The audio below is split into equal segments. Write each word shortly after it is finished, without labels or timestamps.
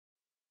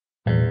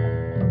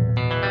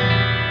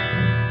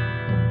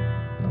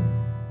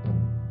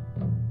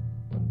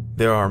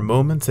There are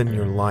moments in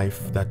your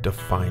life that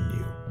define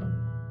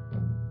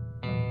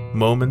you.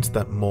 Moments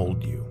that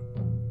mold you.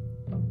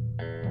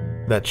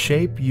 That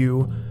shape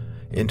you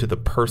into the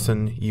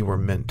person you were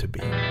meant to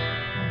be.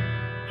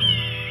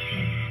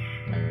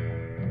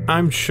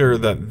 I'm sure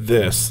that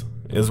this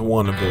is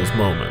one of those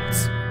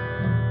moments.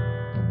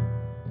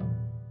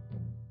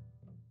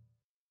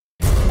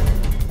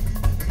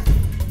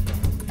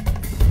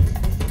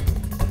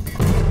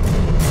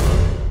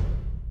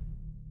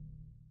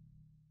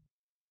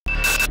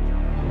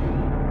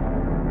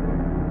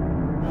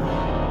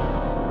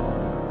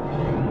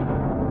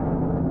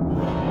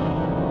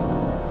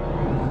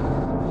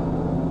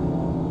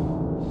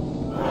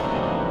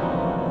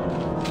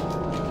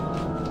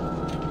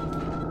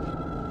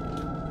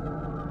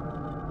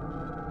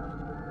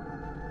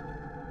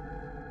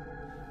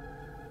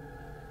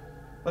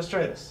 Let's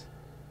try this.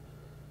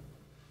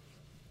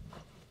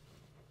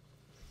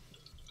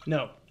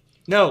 No.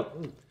 No.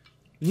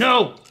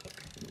 No!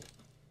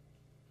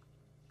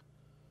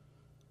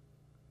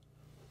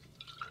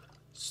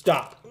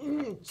 Stop.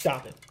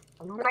 Stop it.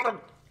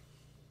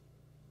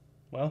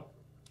 Well,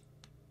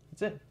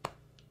 that's it.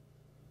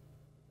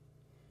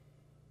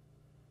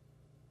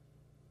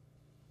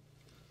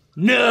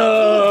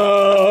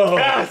 No!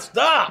 Ah,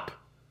 stop!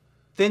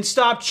 Then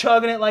stop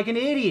chugging it like an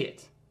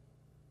idiot.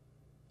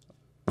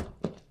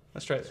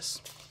 Let's try this.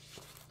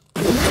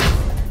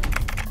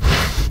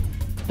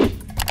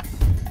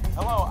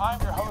 Hello,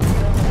 I'm your host,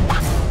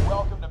 Joe.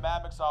 Welcome to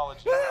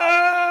MadMixology.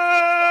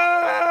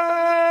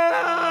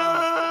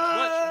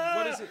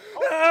 What is it?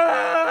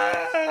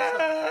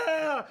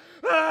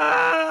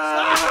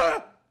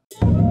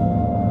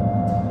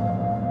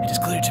 It is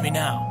clear to me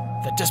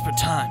now that desperate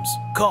times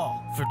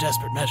call for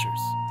desperate measures.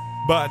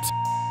 But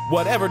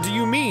whatever do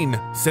you mean,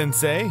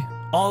 Sensei?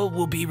 All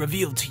will be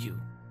revealed to you,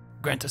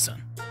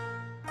 Granta-san.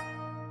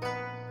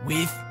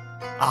 With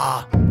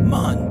a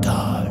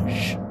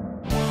montage.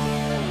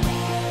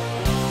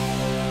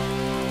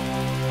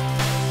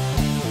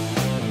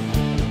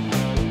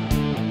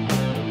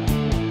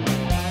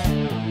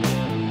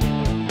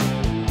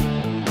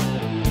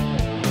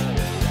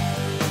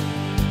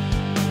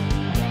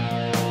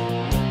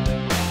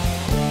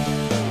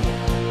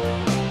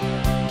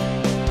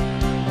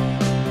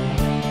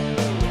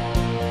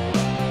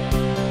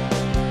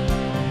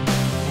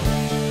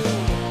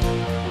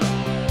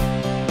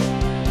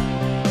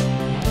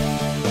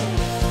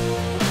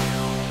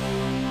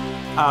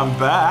 I'm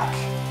back.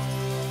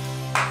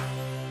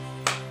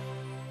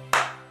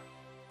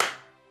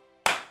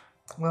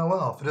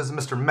 Well, if it isn't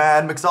Mr.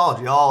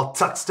 MadMixology, all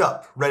tucked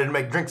up, ready to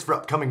make drinks for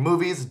upcoming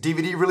movies,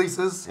 DVD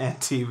releases, And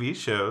TV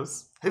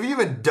shows. Have you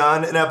even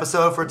done an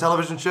episode for a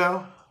television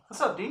show?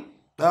 What's up, D?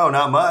 Oh,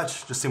 not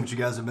much. Just seeing what you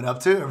guys have been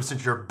up to ever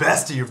since your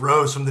bestie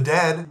rose from the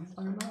dead.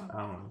 I don't know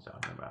what you're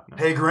talking about. No.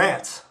 Hey,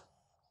 Grant.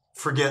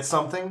 Forget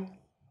something?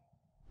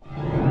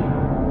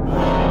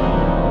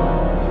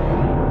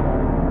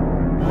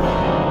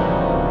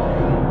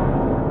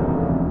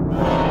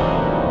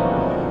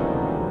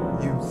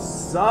 You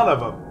son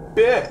of a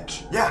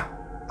bitch. Yeah,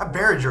 I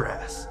buried your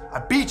ass. I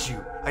beat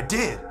you. I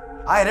did.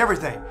 I had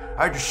everything.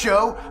 I had your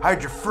show, I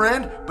had your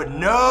friend, but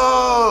no!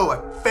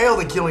 I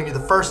failed in killing you the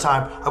first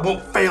time. I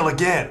won't fail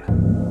again.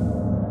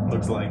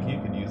 Looks like you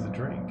could use a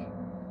drink.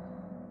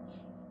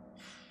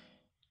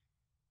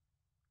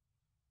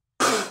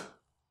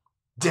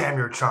 Damn,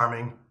 you're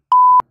charming.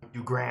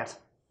 You, Grant.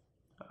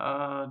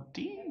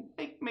 Do you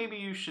think maybe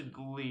you should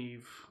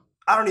leave?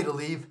 I don't need to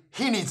leave.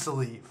 He needs to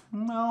leave.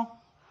 No.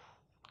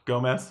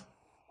 Gomez?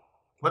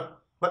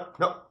 What?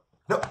 No.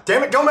 No.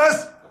 Damn it,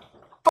 Gomez!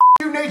 F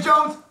you, Nate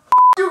Jones! F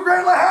you,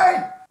 Grant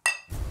LaHaye!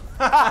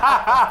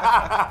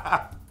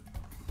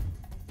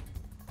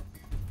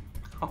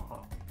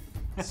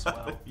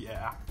 Swell.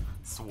 Yeah.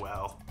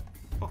 Swell.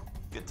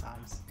 Good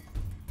times.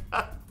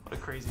 What a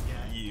crazy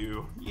guy.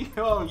 You.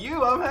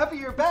 I'm happy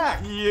you're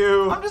back.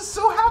 You. I'm just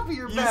so happy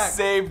you're back. You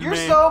saved You're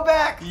me. so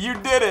back. You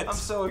did it. I'm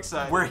so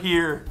excited. We're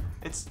here.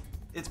 It's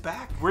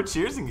back. We're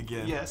cheersing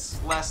again. Yes,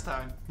 last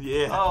time.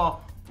 Yeah.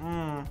 Oh,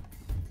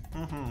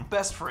 Mm-hmm.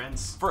 best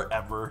friends.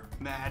 Forever.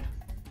 Mad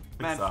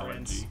Mixology.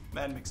 friends.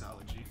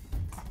 MadMixology.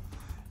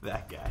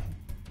 That guy.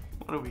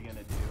 What are we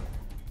gonna do?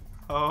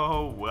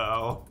 Oh,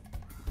 well.